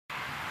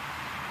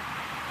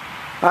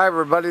Hi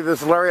everybody,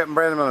 this is Larry up in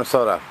Brandon,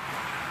 Minnesota.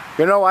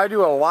 You know, I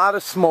do a lot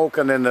of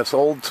smoking in this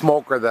old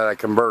smoker that I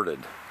converted.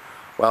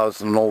 Well, it's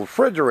an old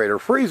refrigerator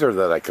freezer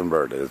that I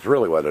converted. It's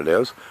really what it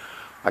is.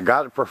 I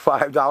got it for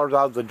 $5 out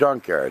of the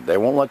junkyard. They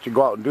won't let you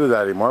go out and do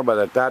that anymore, but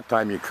at that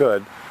time you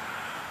could.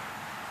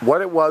 What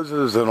it was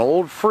is an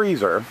old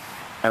freezer,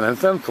 and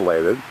it's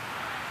insulated,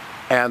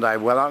 and I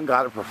went out and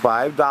got it for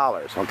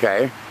 $5,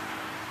 okay?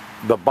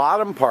 The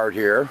bottom part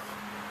here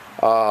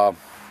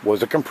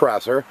was a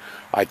compressor.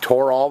 I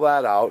tore all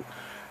that out,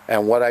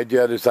 and what I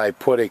did is I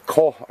put a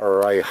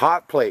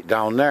hot plate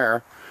down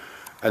there,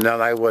 and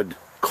then I would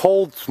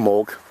cold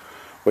smoke,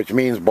 which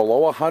means below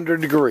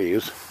 100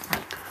 degrees,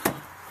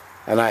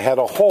 and I had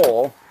a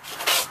hole.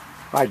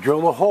 I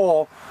drilled a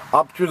hole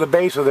up through the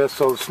base of this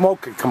so the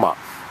smoke could come up.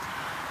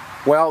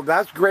 Well,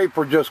 that's great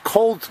for just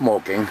cold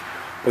smoking,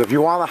 but if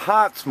you want a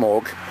hot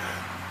smoke,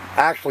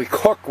 actually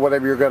cook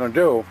whatever you're going to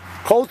do.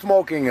 Cold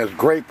smoking is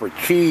great for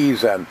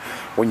cheese, and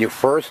when you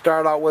first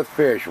start out with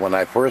fish, when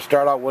I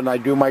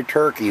do my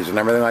turkeys and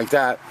everything like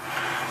that,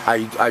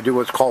 I do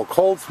what's called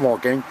cold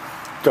smoking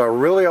to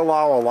really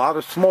allow a lot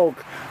of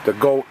smoke to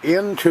go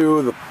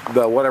into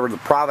the whatever the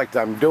product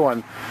I'm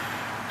doing,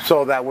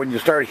 so that when you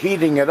start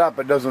heating it up,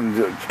 it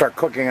doesn't start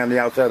cooking on the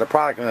outside of the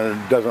product,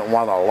 and it doesn't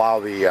want to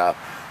allow the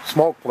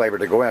smoke flavor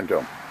to go into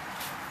them.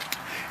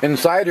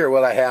 Inside here,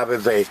 what I have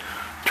is a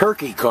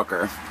turkey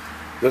cooker.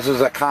 This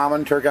is a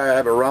common turkey. I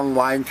have a run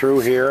line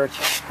through here. It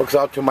hooks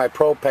out to my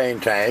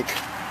propane tank,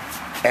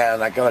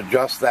 and I can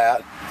adjust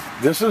that.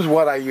 This is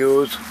what I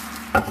use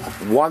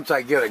once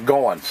I get it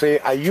going. See,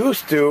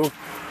 it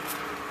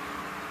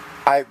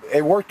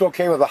worked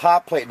okay with a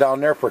hot plate down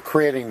there for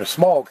creating the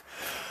smoke,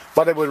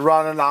 but it would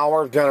run an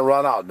hour, then it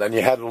run out. Then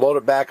you had to load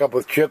it back up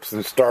with chips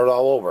and start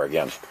all over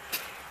again.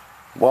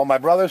 Well, my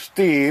brother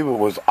Steve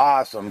was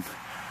awesome.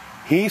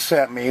 He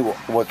sent me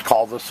what's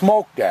called the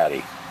Smoke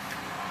Daddy,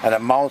 and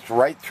it mounts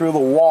right through the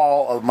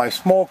wall of my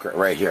smoker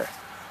right here.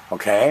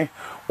 Okay?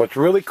 What's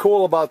really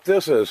cool about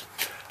this is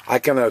I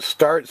can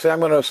say I'm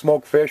going to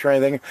smoke fish or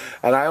anything,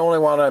 and I only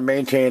want to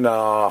maintain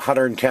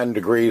 110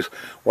 degrees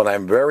when I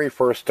very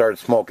first start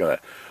smoking it.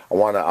 I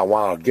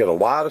want to get a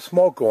lot of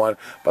smoke going,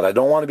 but I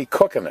don't want to be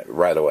cooking it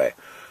right away.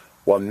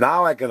 Well,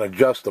 now I can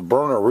adjust the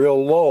burner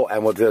real low,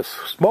 and with this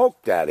Smoke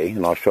Daddy,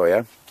 and I'll show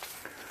you,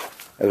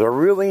 is a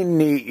really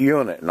neat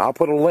unit, and I'll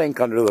put a link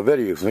under the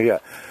video. So yeah,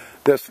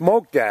 the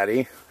Smoke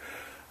Daddy,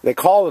 they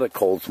call it a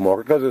cold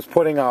smoker because it's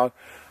putting out.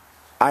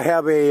 I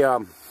have a,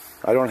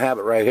 I don't have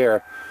it right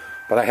here,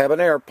 but I have an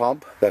air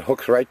pump that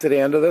hooks right to the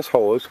end of this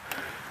hose,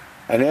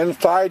 and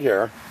inside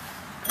here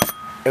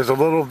is a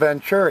little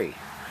venturi.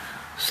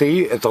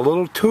 See, it's a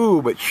little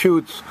tube. It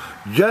shoots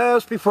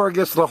just before it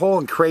gets to the hole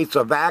and creates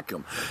a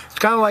vacuum. It's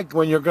kind of like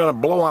when you're going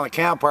to blow on a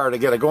campfire to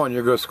get it going.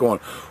 You're just going,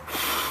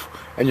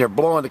 and you're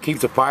blowing to keep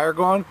the fire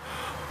going.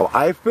 Well,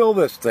 I fill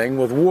this thing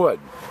with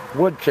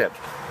wood chips.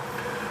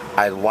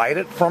 I light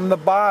it from the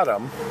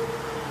bottom.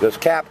 This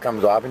cap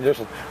comes off,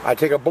 and I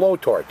take a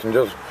blowtorch and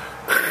just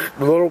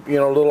little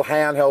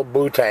handheld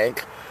blue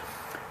tank,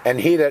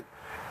 and heat it.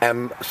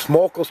 And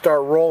smoke will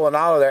start rolling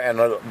out of there, and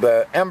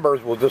the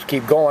embers will just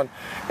keep going,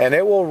 and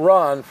it will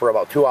run for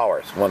about 2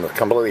 hours when it's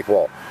completely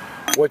full,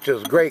 which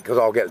is great because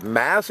I'll get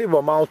massive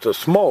amounts of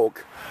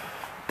smoke,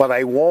 but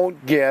I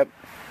won't get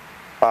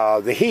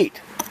the heat,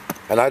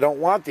 and I don't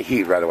want the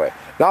heat right away.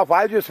 Now, if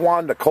I just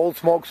wanted to cold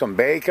smoke some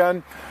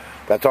bacon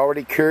that's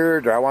already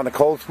cured, or I want to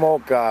cold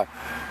smoke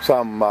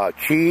some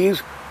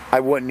cheese, I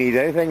wouldn't need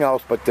anything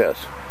else but this.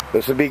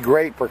 This would be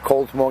great for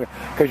cold smoking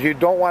because you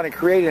don't want to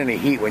create any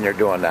heat when you're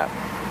doing that.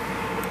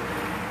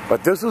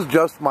 But this is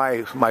just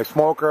my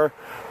smoker.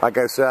 Like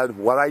I said,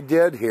 what I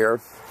did here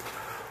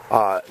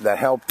that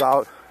helped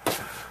out,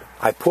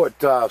 I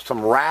put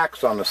some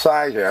racks on the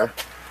side here,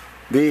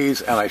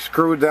 these, and I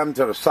screwed them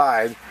to the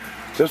side.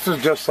 This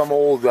is just some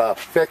old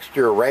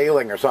fixture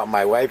railing or something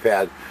my wife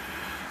had,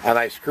 and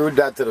I screwed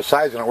that to the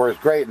sides, and it works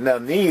great. And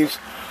then these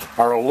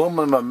are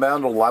aluminum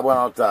metal. I went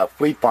out to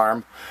Fleet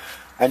Farm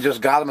and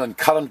just got them and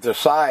cut them to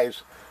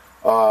size.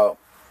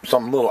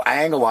 Some little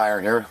angle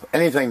iron here,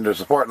 anything to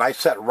support, and I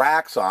set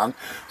racks on.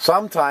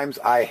 Sometimes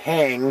I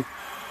hang,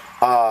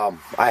 I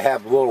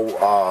have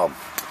little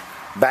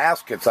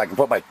baskets I can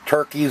put my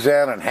turkeys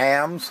in and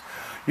hams.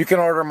 You can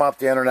order them off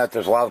the internet.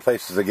 There's a lot of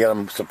places to get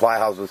them, supply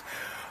houses.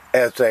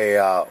 It's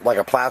like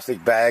a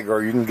plastic bag,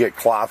 or you can get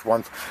cloth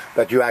ones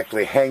that you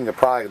actually hang the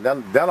product.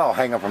 Then I'll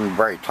hang them from the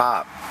very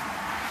top.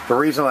 The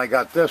reason I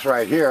got this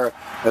right here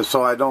is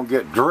so I don't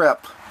get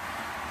drip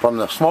from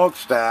the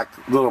smokestack,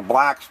 little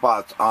black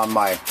spots on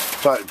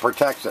so it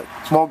protects it.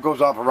 Smoke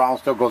goes up around,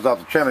 still goes up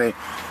the chimney,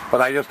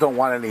 but I just don't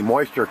want any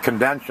moisture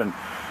condensation.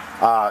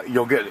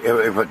 You'll get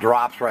if it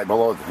drops right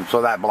below,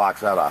 so that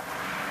blocks that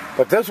off.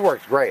 But this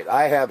works great.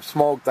 I'll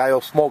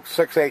smoke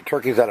 6, 8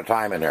 turkeys at a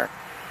time in here,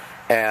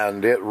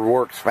 and it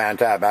works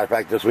fantastic. Matter of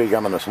fact, this week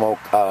I'm going to smoke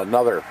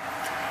another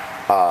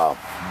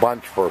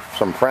bunch for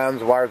some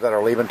friends of ours that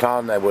are leaving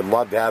town. They would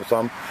love to have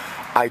some.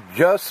 I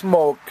just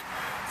smoked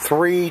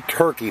 3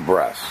 turkey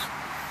breasts.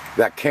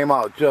 that came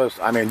out just,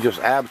 I mean, just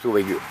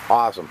absolutely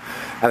awesome.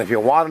 And if you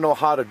want to know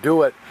how to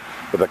do it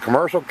with a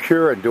commercial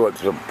cure and do it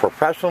the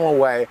professional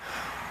way,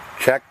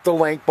 check the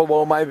link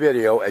below my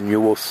video and you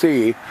will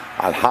see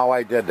on how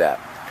I did that.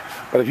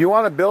 But if you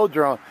want to build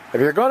your own, if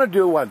you're going to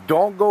do one,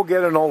 don't go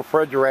get an old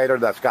refrigerator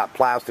that's got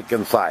plastic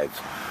insides.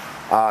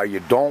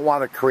 You don't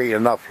want to create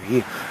enough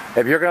heat.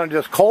 If you're going to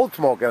just cold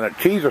smoke in it,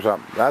 cheese or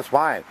something, that's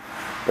fine.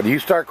 But if you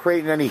start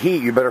creating any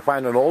heat, you better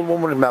find an old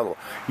woman's metal.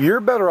 You're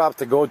better off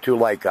to go to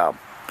like a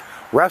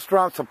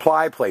restaurant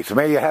supply place.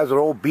 Maybe it has an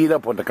old beat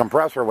up when the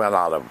compressor went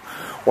out of them.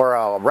 Or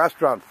a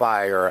restaurant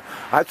fire.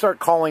 I'd start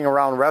calling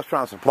around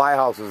restaurant supply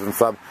houses and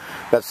stuff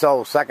that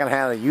sell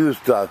secondhand and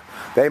used.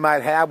 They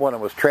might have one that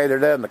was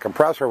traded in, the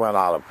compressor went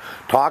out of them.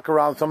 Talk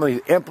around some of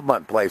these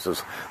implement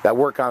places that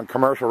work on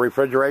commercial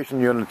refrigeration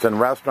units in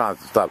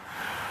restaurants and stuff.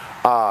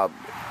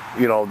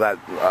 You know, that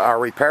are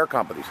repair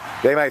companies.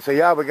 They might say,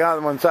 yeah, we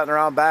got one sitting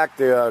around back,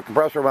 the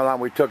compressor went on,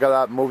 we took it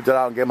out, moved it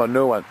out, and gave them a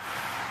new one.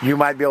 You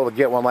might be able to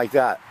get one like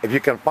that. If you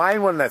can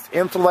find one that's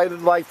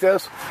insulated like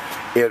this,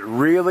 it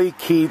really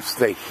keeps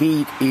the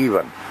heat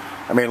even.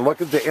 I mean,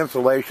 look at the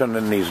insulation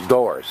in these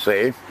doors,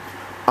 see?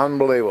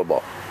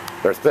 Unbelievable.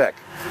 They're thick.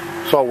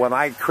 So when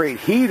I create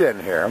heat in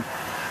here,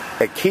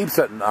 it keeps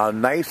it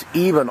nice,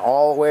 even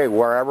all the way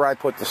wherever I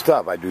put the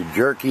stuff. I do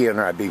jerky in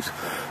there, I do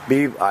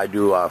beef, I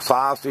do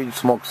sausage,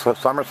 smoked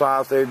summer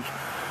sausage.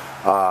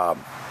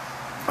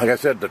 Like I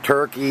said, the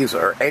turkeys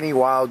or any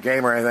wild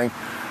game or anything.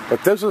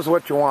 But this is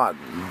what you want.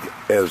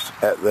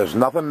 There's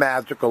nothing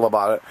magical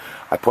about it.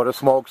 I put a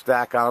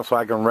smokestack on it so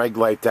I can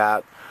regulate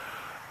that,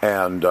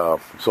 and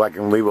so I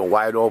can leave it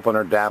wide open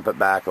or damp it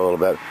back a little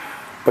bit.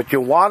 But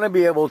you want to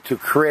be able to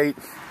create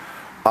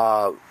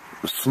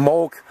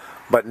smoke,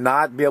 but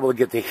not be able to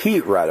get the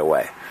heat right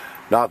away.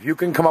 Now, if you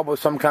can come up with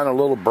some kind of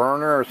little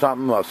burner or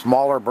something, a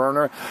smaller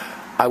burner,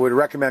 I would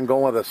recommend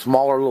going with a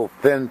smaller little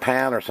thin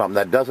pan or something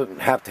that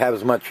doesn't have to have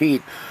as much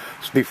heat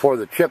before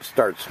the chips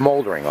start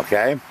smoldering,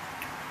 okay?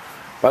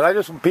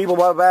 But people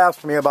have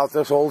asked me about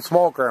this old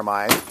smoker of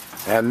mine,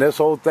 and this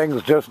old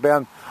thing's just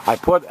been,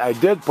 I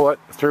did put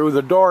through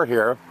the door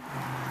here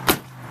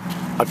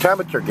a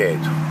temperature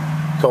gauge,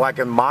 so I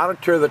can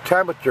monitor the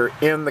temperature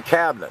in the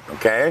cabinet,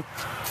 okay?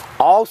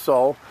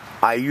 Also,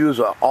 I use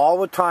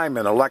all the time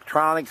an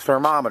electronic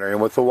thermometer,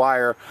 and with the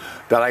wire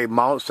that I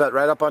set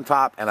right up on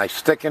top, and I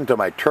stick into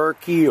my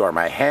turkey or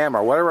my ham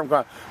or whatever I'm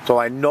going, so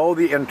I know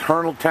the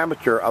internal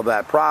temperature of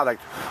that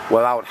product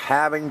without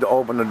having to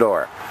open the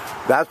door.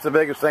 That's the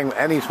biggest thing with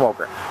any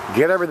smoker.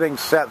 Get everything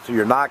set so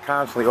you're not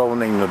constantly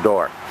opening the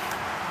door.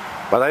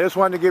 But I just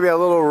wanted to give you a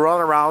little run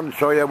around and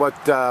show you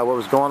what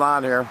was going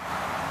on here.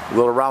 A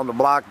little round the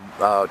block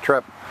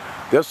trip.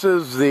 This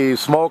is the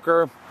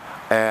smoker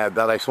that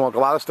I smoke a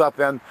lot of stuff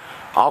in.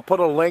 I'll put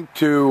a link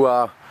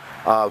to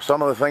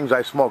some of the things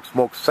I smoke.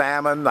 Smoked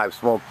salmon. I've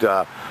smoked,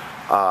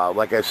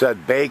 like I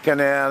said, bacon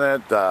in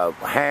it,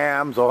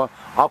 hams. I'll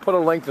put a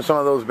link to some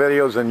of those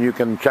videos and you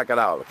can check it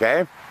out,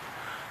 okay?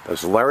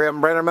 This is Larry up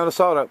in Brainerd,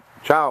 Minnesota.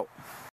 Ciao.